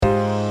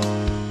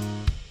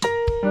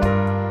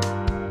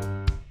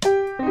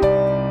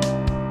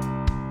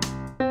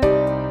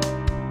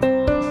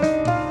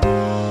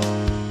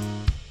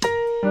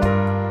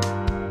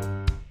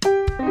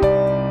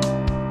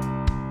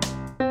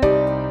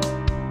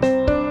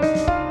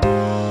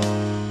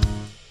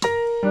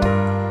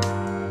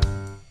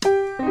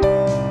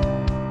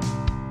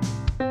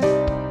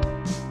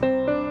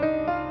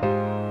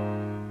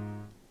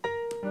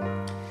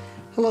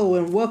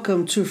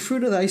welcome to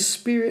Fruit of Thy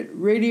Spirit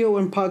Radio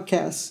and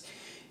Podcast.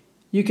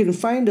 You can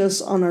find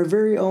us on our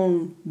very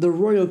own The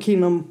Royal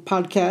Kingdom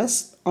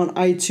podcast on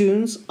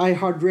iTunes,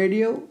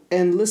 iHeartRadio,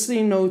 and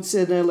Listening Notes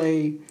in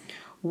LA.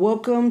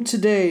 Welcome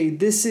today.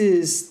 This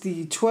is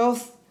the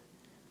 12th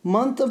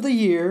month of the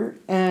year,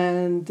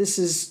 and this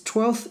is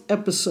 12th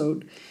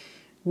episode.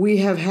 We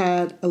have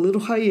had a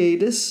little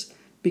hiatus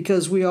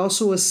because we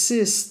also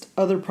assist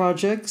other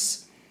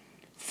projects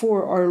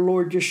for our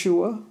Lord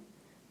Yeshua.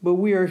 But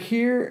we are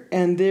here,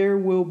 and there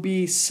will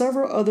be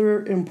several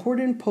other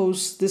important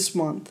posts this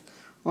month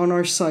on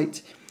our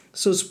site.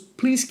 So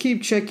please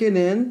keep checking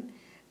in,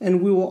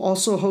 and we will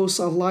also host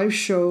a live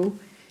show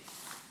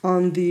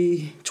on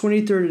the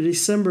 23rd of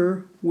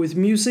December with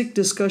music,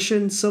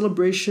 discussion,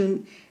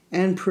 celebration,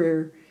 and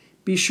prayer.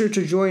 Be sure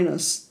to join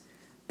us.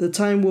 The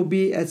time will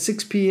be at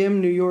 6 p.m.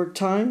 New York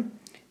time,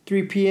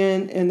 3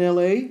 p.m. in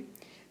LA.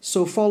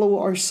 So follow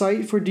our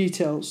site for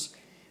details.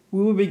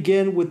 We will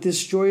begin with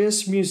this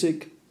joyous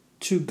music.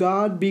 To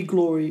God be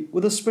glory,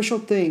 with a special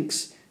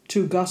thanks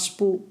to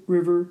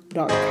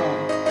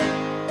gospelriver.com.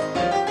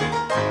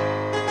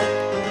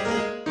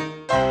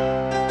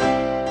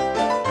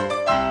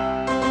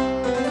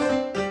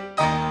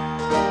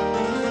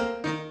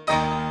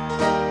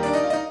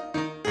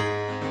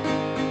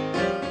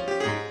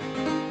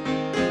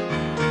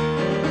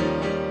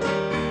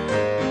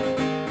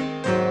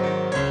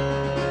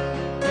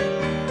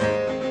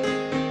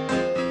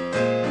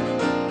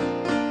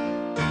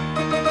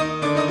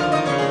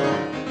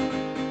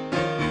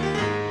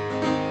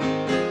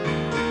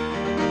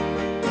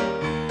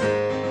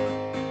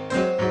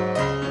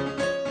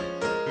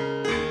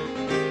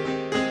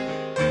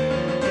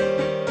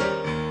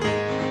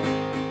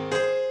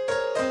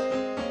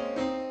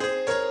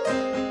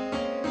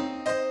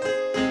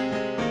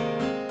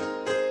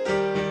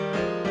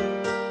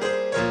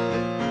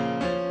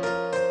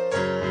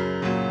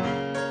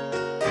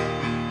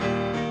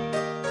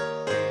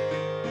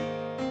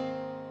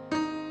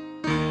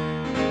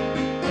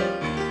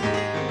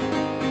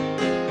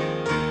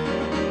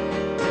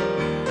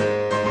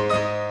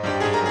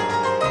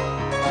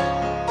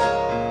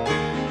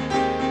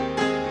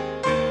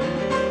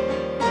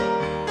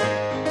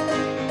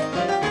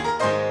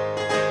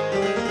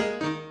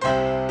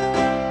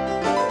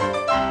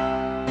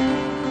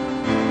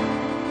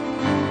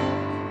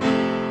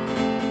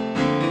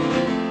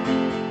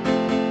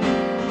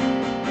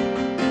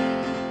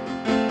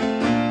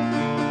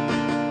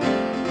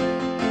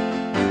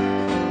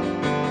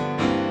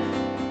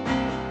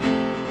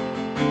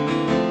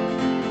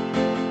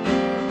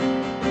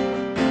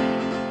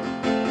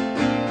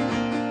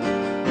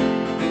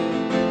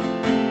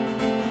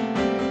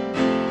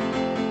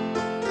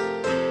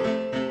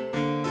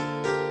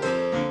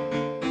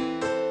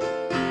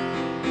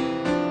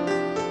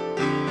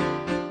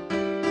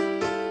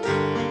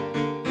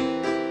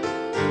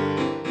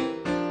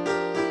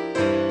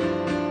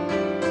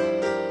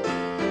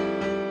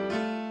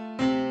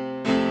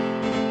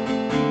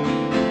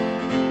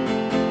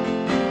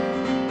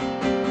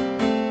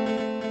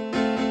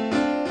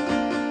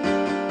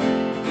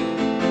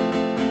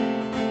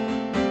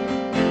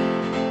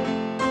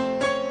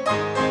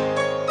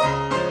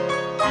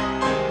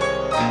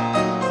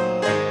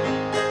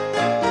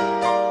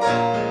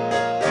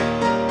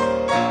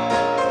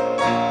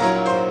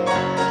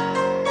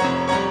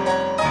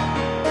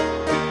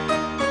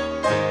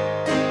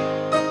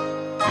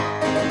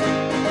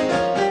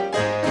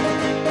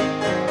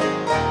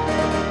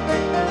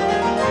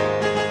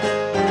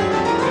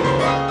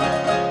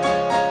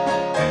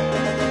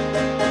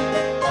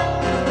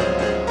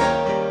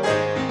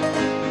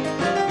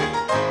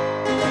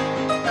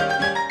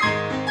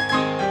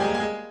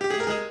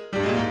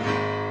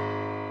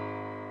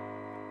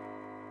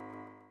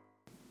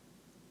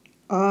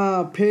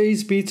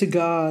 Praise be to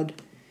God.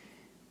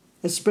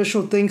 A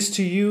special thanks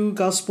to you,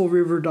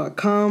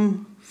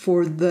 gospelriver.com,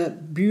 for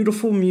that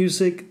beautiful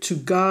music. To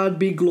God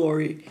be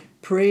glory.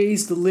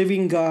 Praise the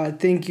living God.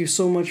 Thank you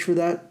so much for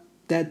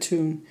that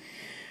tune.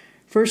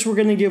 First, we're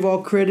going to give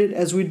all credit,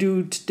 as we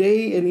do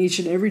today and each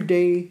and every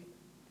day.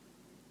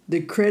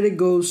 The credit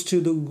goes to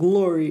the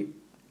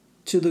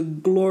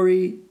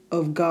glory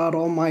of God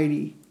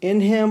Almighty.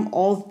 In Him,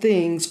 all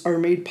things are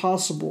made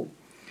possible.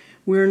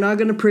 We are now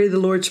going to pray the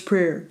Lord's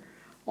Prayer.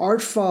 Our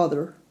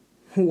Father,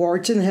 who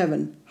art in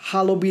heaven,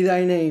 hallowed be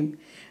thy name.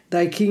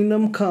 Thy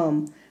kingdom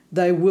come,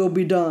 thy will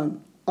be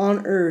done,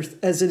 on earth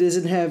as it is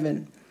in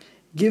heaven.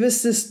 Give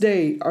us this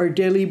day our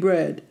daily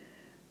bread,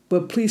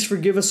 but please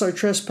forgive us our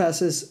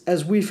trespasses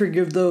as we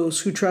forgive those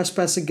who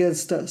trespass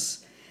against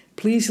us.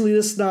 Please lead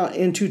us not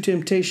into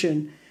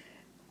temptation,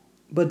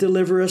 but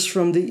deliver us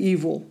from the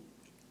evil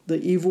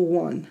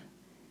one.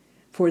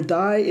 For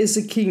thy is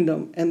the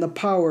kingdom and the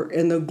power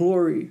and the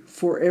glory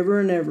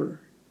forever and ever.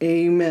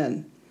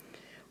 Amen.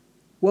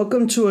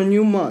 Welcome to a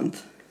new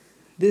month.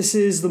 This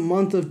is the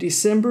month of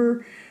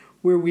December,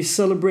 where we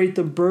celebrate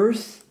the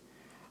birth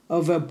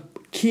of a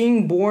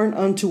King born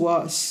unto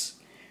us,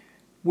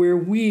 where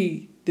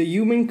we, the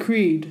human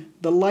creed,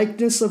 the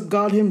likeness of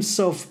God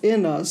Himself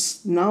in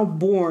us, now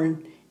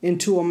born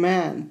into a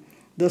man,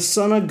 the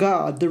Son of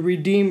God, the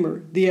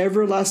Redeemer, the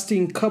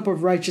everlasting cup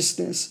of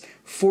righteousness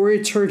for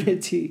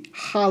eternity.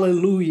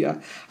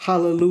 Hallelujah,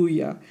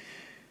 hallelujah.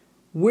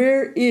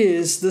 Where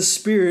is the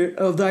Spirit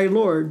of thy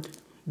Lord?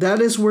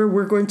 That is where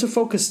we're going to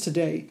focus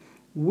today.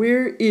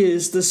 Where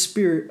is the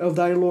Spirit of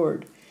thy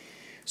Lord?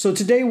 So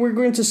today we're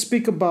going to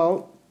speak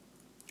about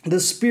the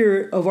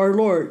Spirit of our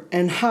Lord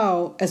and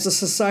how, as a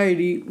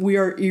society, we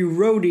are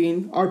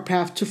eroding our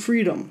path to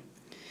freedom.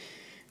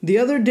 The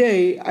other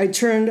day, I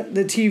turned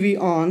the TV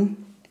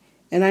on,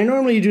 and I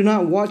normally do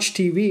not watch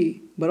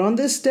TV, but on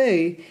this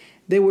day,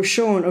 they were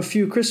showing a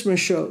few Christmas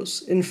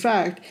shows. In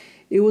fact,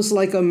 it was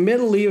like a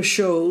medley of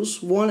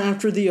shows, one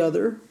after the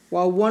other,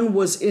 while one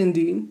was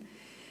ending.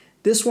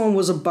 This one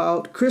was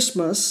about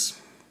Christmas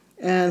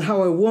and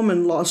how a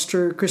woman lost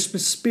her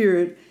Christmas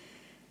spirit.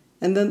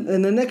 And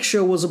the next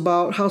show was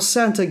about how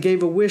Santa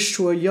gave a wish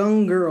to a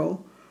young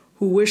girl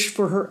who wished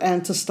for her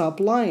aunt to stop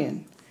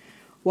lying.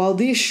 While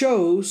these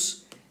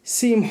shows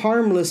seem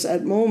harmless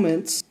at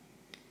moments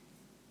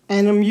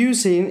and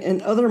amusing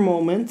in other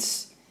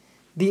moments,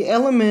 the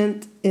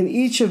element in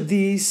each of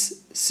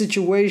these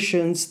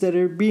situations that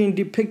are being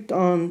depicted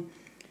on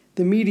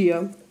the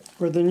media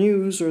or the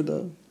news or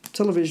the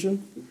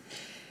television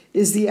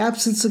is the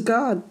absence of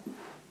God.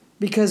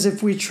 Because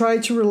if we try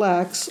to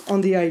relax on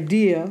the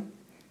idea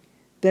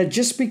that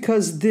just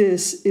because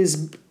this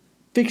is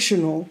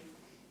fictional,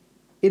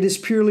 it is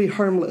purely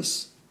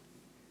harmless.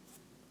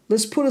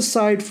 Let's put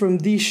aside from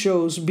these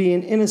shows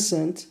being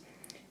innocent,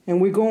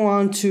 and we go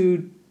on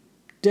to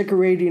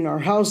decorating our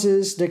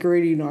houses,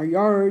 decorating our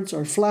yards,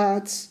 our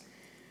flats.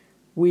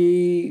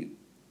 We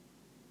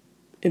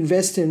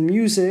invest in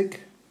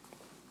music,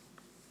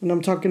 and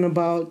I'm talking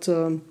about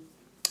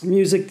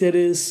music that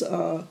is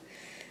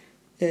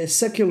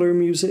secular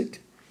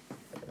music,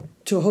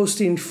 to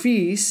hosting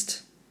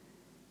feast.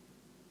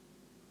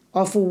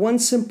 Off of one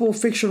simple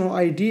fictional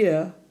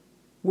idea,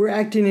 we're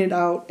acting it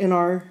out in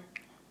our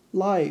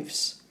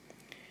lives.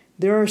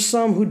 There are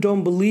some who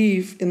don't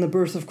believe in the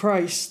birth of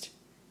Christ,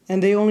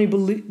 and they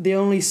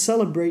only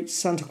celebrate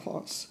Santa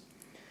Claus.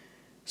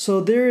 So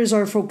there is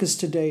our focus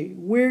today.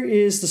 Where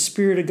is the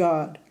Spirit of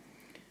God?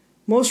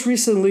 Most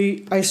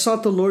recently, I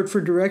sought the Lord for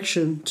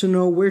direction to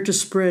know where to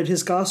spread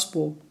His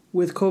gospel.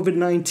 With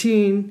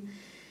COVID-19,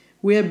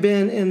 we have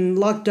been in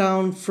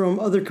lockdown from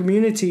other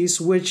communities,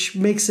 which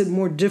makes it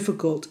more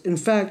difficult. In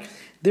fact,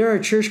 there are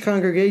church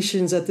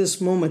congregations at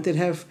this moment that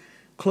have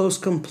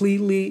closed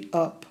completely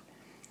up.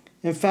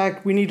 In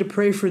fact, we need to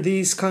pray for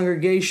these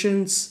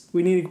congregations.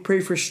 We need to pray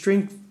for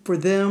strength for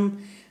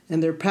them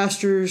and their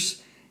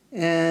pastors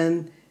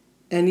and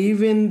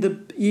even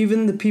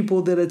the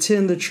people that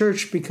attend the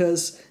church,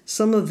 because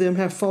some of them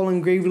have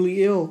fallen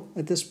gravely ill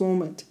at this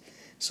moment.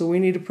 So we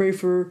need to pray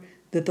for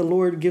that the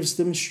Lord gives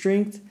them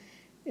strength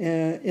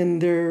in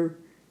their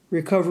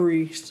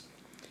recoveries.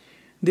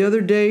 The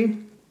other day,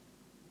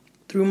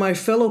 through my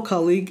fellow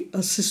colleague,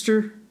 a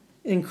sister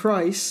in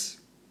Christ,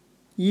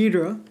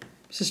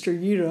 Sister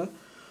Yira,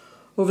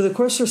 over the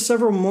course of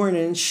several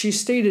mornings, she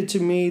stated to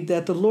me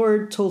that the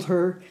Lord told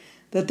her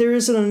that there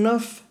isn't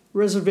enough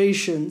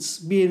reservations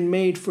being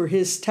made for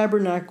His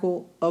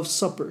tabernacle of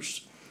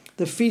suppers,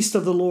 the feast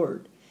of the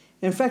Lord.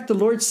 In fact, the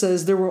Lord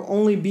says there are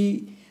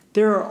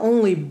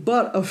only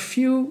but a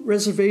few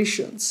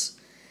reservations.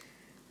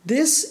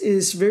 This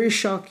is very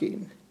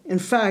shocking. In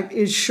fact,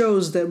 it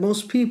shows that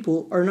most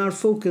people are not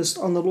focused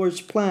on the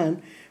Lord's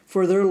plan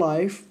for their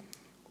life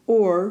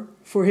or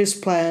for His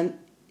plan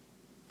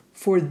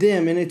for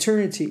them in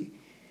eternity.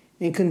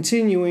 And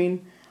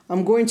continuing,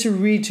 I'm going to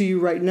read to you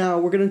right now.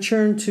 We're going to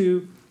turn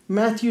to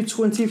Matthew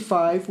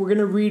 25. We're going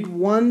to read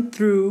 1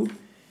 through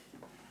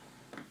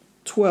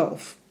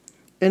 12.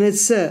 And it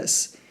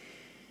says,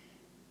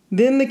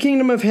 "Then the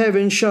kingdom of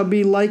heaven shall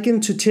be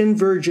likened to 10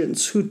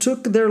 virgins who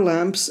took their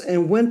lamps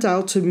and went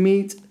out to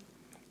meet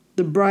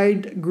the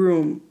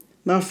bridegroom.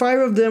 Now 5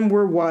 of them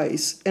were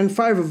wise, and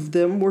 5 of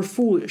them were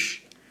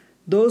foolish.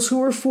 Those who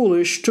were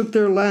foolish took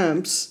their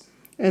lamps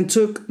and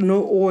took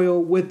no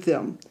oil with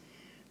them.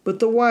 But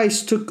the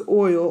wise took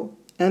oil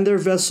and their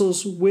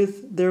vessels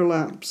with their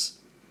lamps.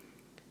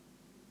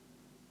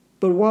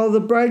 But while the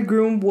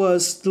bridegroom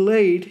was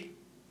delayed,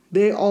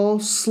 they all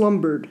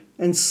slumbered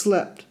and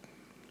slept.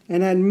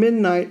 And at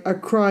midnight a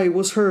cry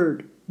was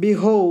heard,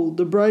 'Behold,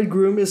 the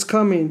bridegroom is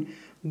coming.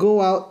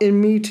 Go out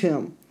and meet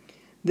him.'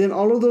 Then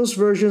all of those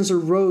virgins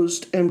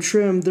arose and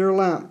trimmed their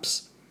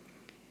lamps.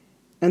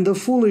 And the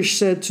foolish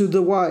said to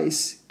the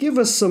wise, 'Give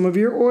us some of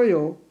your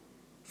oil,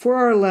 for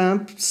our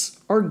lamps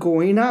are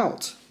going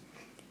out.'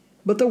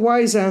 But the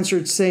wise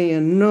answered,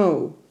 saying,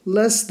 'No,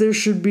 lest there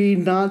should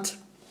not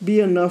be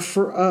enough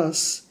for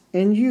us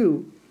and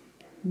you.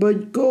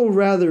 But go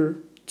rather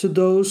to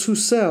those who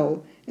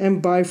sell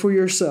and buy for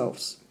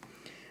yourselves.'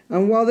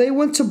 And while they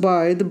went to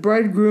buy, the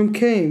bridegroom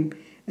came,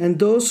 and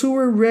those who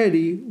were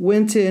ready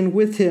went in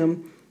with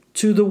him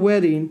to the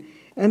wedding,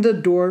 and the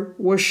door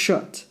was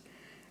shut.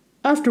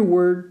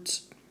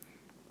 Afterwards,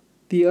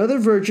 the other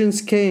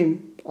virgins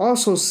came,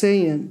 also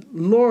saying,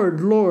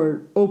 'Lord,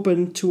 Lord,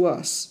 open to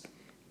us.'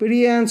 But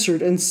he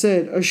answered and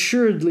said,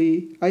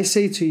 Assuredly, I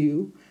say to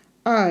you,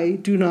 I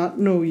do not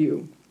know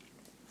you.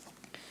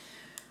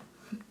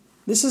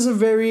 This is a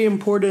very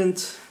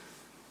important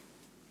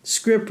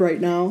script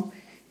right now,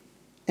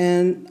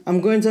 and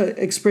I'm going to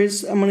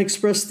express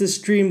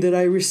this dream that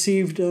I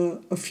received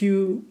it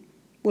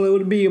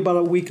would be about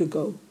a week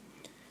ago.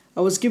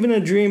 I was given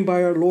a dream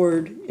by our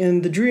Lord.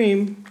 In the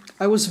dream,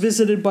 I was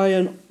visited by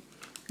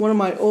one of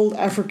my old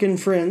African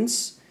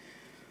friends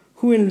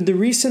who in the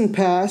recent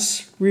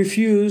past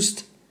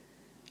refused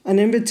an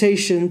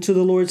invitation to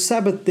the Lord's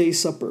Sabbath day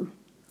supper.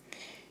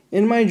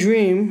 In my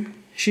dream,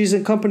 she's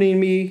accompanying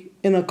me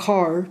in a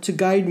car to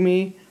guide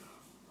me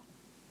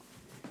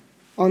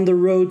on the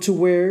road to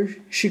where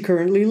she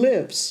currently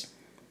lives.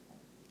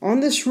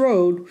 On this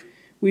road,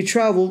 we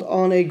traveled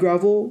on a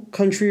gravel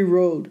country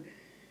road.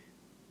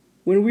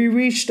 When we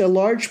reached a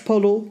large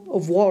puddle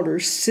of water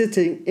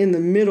sitting in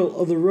the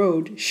middle of the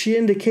road, she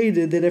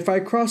indicated that if I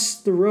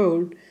crossed the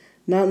road,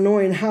 not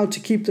knowing how to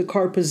keep the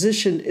car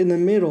positioned in the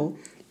middle,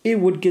 it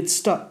would get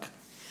stuck.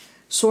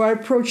 So I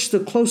approached the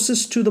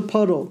closest to the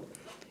puddle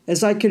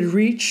as I could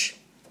reach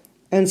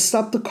and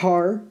stopped the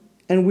car,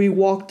 and we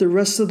walked the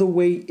rest of the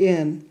way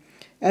in.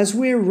 As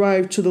we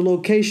arrived to the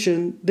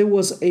location, there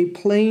was a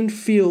plain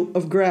field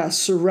of grass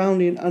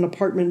surrounding an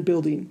apartment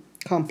building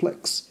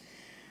complex.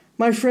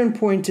 My friend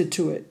pointed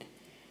to it.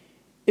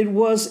 It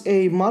was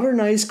a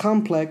modernized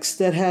complex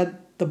that had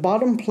the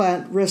bottom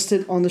plant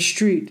rested on the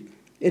street.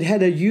 It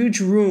had a huge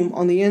room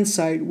on the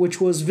inside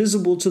which was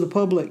visible to the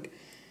public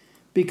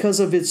because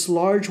of its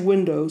large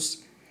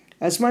windows.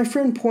 As my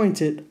friend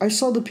pointed, I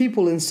saw the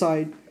people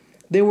inside.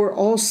 They were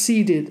all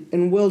seated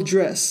and well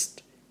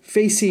dressed,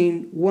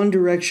 facing one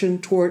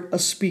direction toward a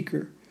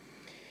speaker.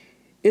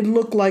 It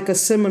looked like a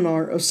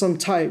seminar of some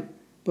type,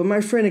 but my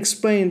friend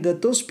explained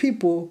that those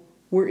people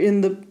were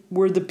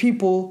the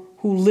people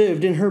who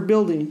lived in her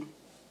building.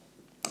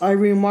 I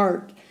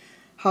remarked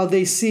how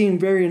they seemed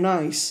very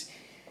nice.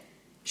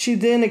 She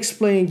then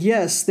explained,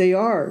 yes, they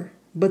are,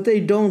 but they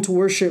don't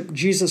worship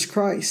Jesus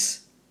Christ.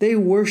 They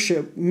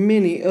worship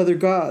many other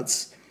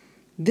gods.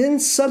 Then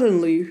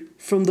suddenly,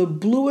 from the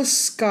bluest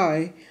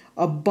sky,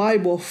 a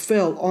Bible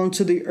fell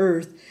onto the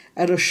earth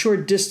at a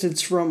short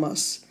distance from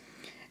us.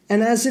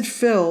 And as it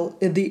fell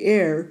in the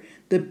air,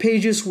 the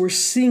pages were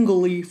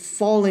singly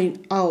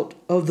falling out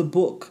of the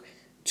book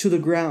to the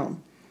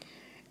ground.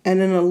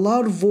 And in a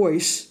loud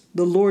voice,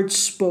 the Lord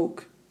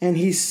spoke, and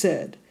he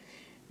said,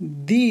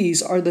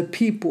 These are the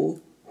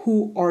people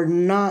who are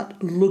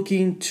not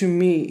looking to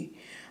me.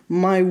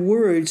 My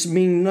words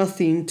mean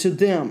nothing to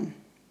them.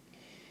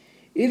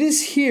 It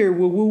is here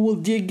where we will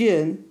dig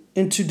in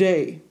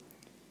today.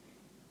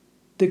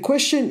 The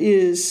question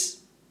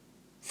is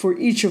for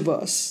each of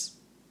us.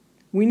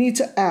 We need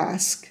to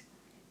ask,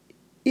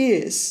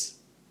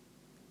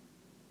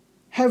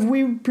 have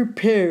we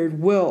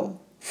prepared well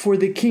for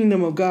the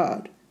kingdom of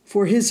God,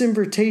 for his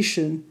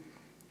invitation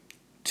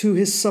to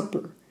his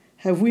supper?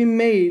 Have we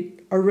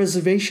made our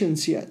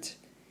reservations yet?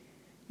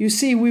 You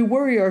see, we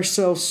worry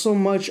ourselves so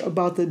much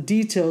about the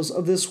details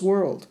of this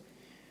world.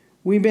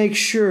 We make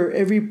sure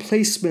every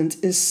placement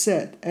is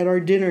set at our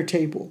dinner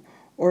table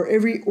or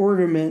every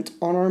ornament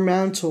on our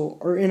mantle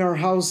or in our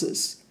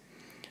houses.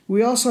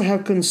 We also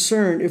have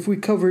concern if we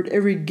covered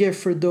every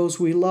gift for those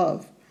we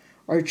love,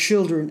 our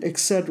children,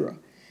 etc.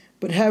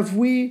 But have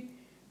we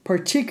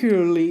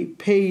particularly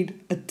paid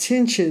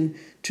attention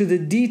to the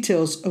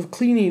details of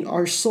cleaning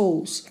our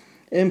souls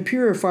and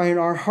purifying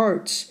our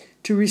hearts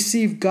to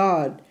receive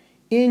God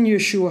in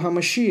Yeshua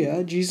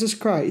HaMashiach, Jesus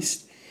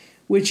Christ,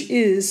 which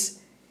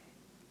is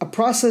a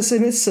process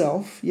in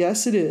itself?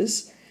 Yes, it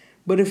is.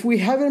 But if we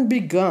haven't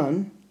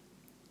begun,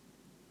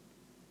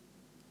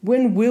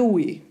 when will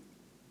we?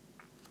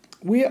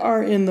 We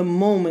are in the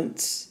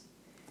moments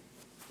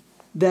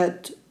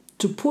that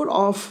to put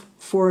off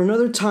for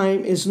another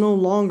time is no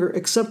longer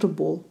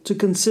acceptable to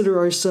consider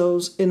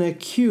ourselves in a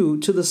queue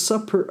to the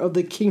supper of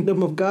the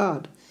kingdom of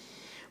God.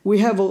 We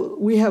have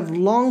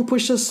long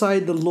pushed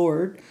aside the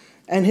Lord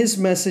and his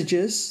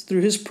messages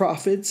through his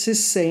prophets,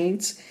 his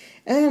saints,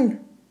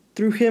 and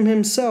through him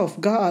himself,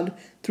 God,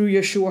 through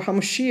Yeshua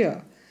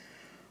HaMashiach.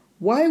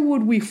 Why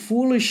would we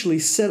foolishly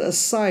set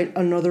aside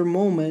another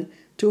moment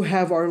to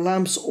have our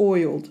lamps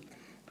oiled,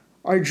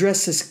 our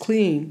dresses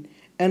clean,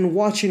 and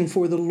watching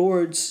for the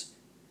Lord's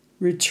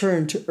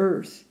return to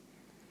earth?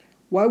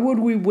 Why would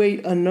we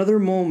wait another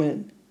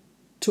moment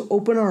to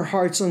open our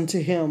hearts unto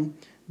him,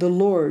 the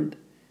Lord?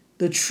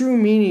 The true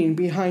meaning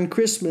behind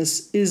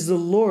Christmas is the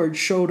Lord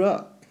showed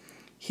up.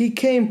 He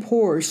came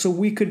poor so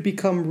we could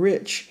become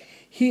rich.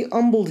 He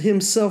humbled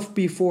himself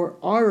before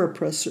our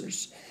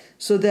oppressors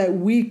so that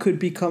we could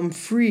become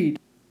freed.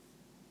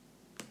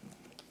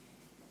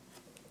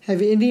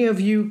 Have any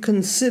of you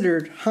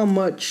considered how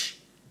much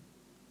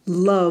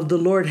love the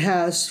Lord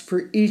has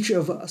for each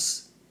of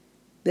us?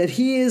 That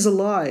he is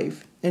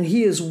alive and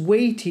he is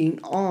waiting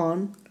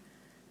on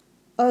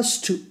us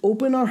to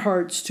open our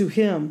hearts to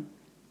him.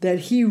 That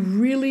he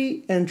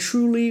really and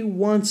truly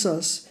wants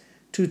us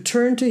to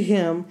turn to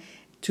him,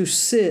 to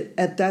sit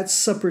at that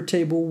supper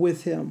table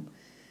with him.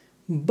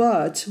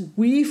 But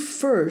we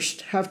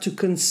first have to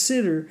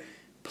consider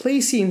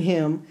placing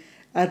him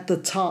at the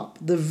top,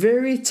 the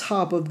very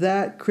top of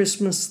that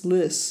Christmas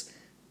list,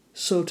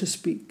 so to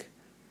speak.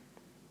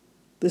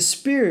 The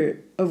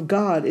Spirit of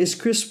God is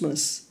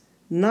Christmas,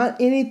 not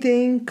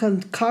anything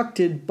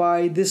concocted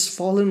by this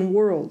fallen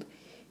world.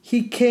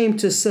 He came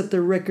to set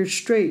the record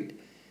straight,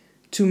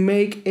 to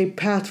make a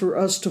path for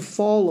us to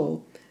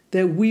follow,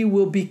 that we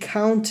will be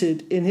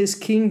counted in His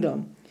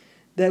kingdom,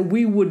 that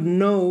we would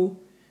know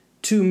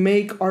to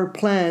make our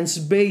plans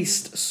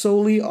based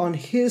solely on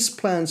His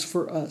plans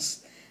for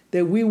us,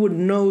 that we would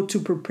know to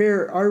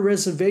prepare our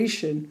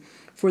reservation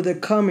for the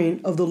coming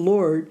of the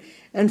Lord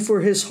and for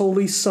His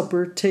Holy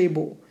Supper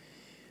table.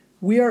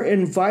 We are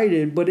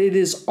invited, but it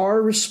is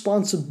our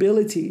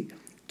responsibility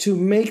to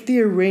make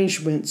the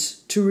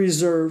arrangements to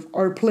reserve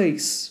our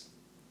place.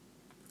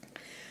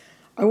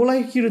 I would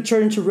like you to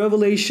turn to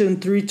Revelation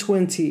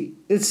 3:20.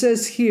 It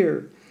says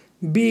here,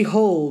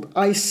 "Behold,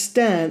 I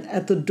stand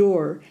at the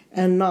door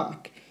and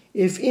knock.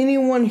 If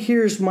anyone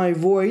hears my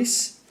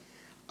voice,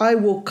 I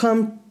will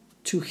come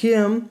to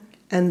him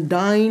and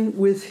dine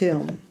with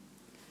him."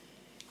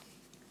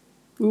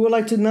 We would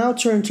like to now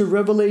turn to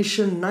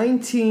Revelation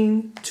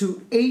 19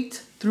 to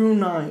 8 through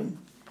 9.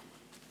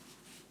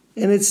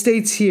 And it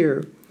states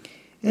here,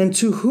 "And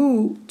to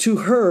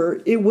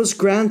her it was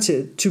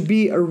granted to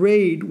be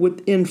arrayed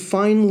within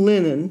fine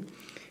linen,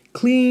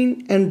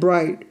 clean and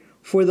bright,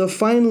 for the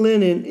fine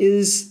linen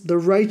is the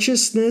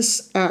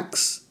righteousness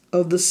acts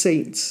of the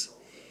saints."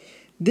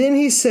 Then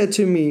he said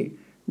to me,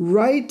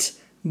 "Write,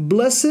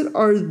 blessed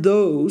are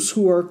those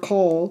who are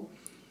called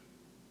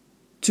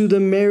to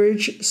the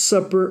marriage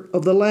supper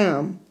of the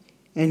Lamb."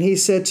 And he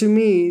said to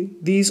me,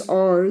 "These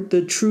are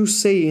the true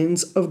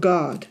sayings of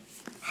God."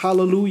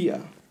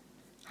 Hallelujah.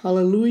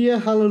 Hallelujah,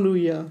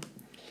 hallelujah.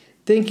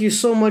 Thank you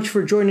so much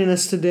for joining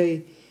us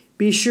today.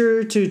 Be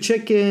sure to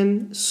check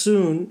in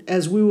soon,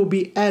 as we will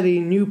be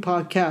adding new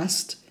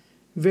podcasts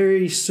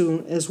very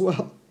soon as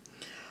well.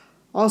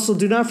 Also,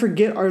 do not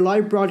forget our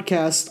live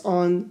broadcast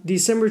on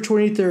December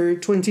 23rd,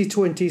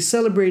 2020,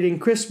 celebrating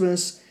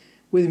Christmas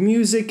with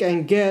music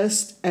and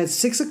guests at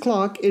 6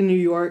 o'clock in New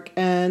York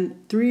and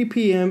 3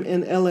 p.m.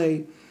 in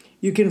LA.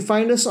 You can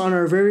find us on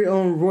our very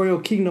own Royal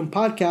Kingdom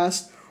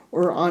podcast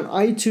or on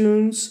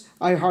iTunes,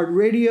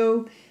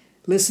 iHeartRadio,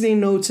 Listening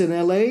Notes in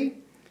LA.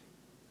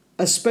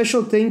 A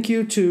special thank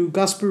you to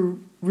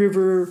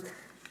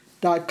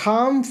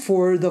GospelRiver.com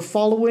for the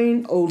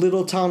following, O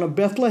Little Town of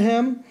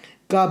Bethlehem.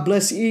 God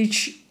bless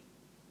each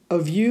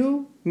of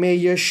you. May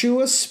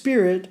Yeshua's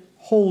Spirit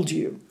hold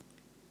you.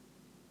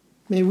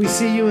 May we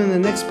see you in the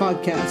next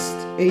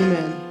podcast.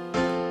 Amen.